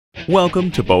Welcome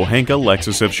to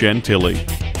Pohanka-Lexus of Chantilly,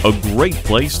 a great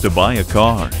place to buy a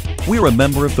car. We're a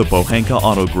member of the Pohanka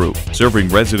Auto Group, serving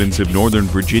residents of Northern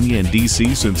Virginia and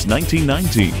DC since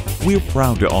 1919. We're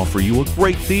proud to offer you a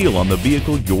great deal on the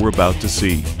vehicle you're about to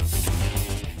see.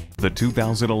 The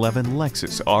 2011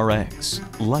 Lexus RX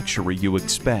Luxury you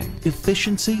expect.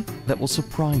 Efficiency that will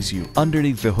surprise you.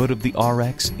 Underneath the hood of the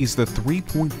RX is the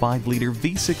 3.5-liter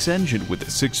V6 engine with a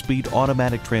 6-speed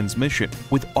automatic transmission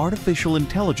with artificial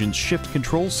intelligence shift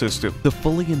control system. The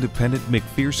fully independent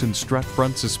MacPherson strut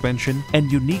front suspension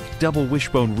and unique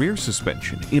double-wishbone rear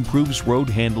suspension improves road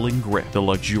handling grip. The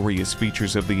luxurious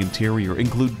features of the interior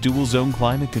include dual-zone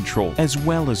climate control as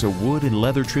well as a wood and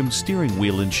leather-trimmed steering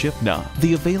wheel and shift knob.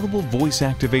 The available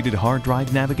voice-activated hard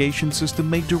drive navigation system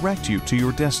may direct you to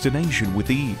your destination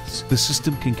with ease. The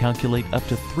system can calculate up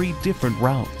to 3 different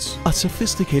routes. A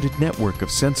sophisticated network of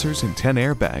sensors and 10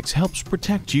 airbags helps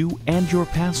protect you and your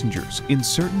passengers in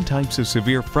certain types of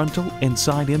severe frontal and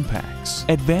side impacts.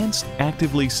 Advanced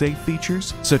actively safe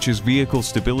features such as vehicle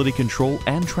stability control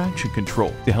and traction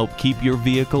control to help keep your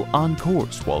vehicle on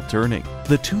course while turning.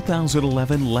 The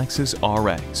 2011 Lexus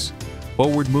RX.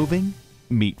 Forward moving,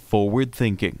 meet forward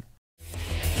thinking.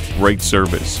 Great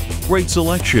service, great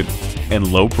selection,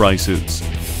 and low prices.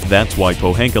 That's why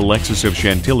Pohanka-Lexus of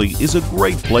Chantilly is a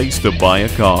great place to buy a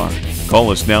car.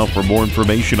 Call us now for more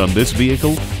information on this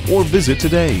vehicle or visit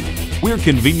today. We're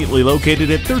conveniently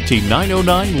located at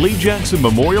 13909 Lee Jackson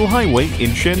Memorial Highway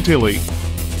in Chantilly.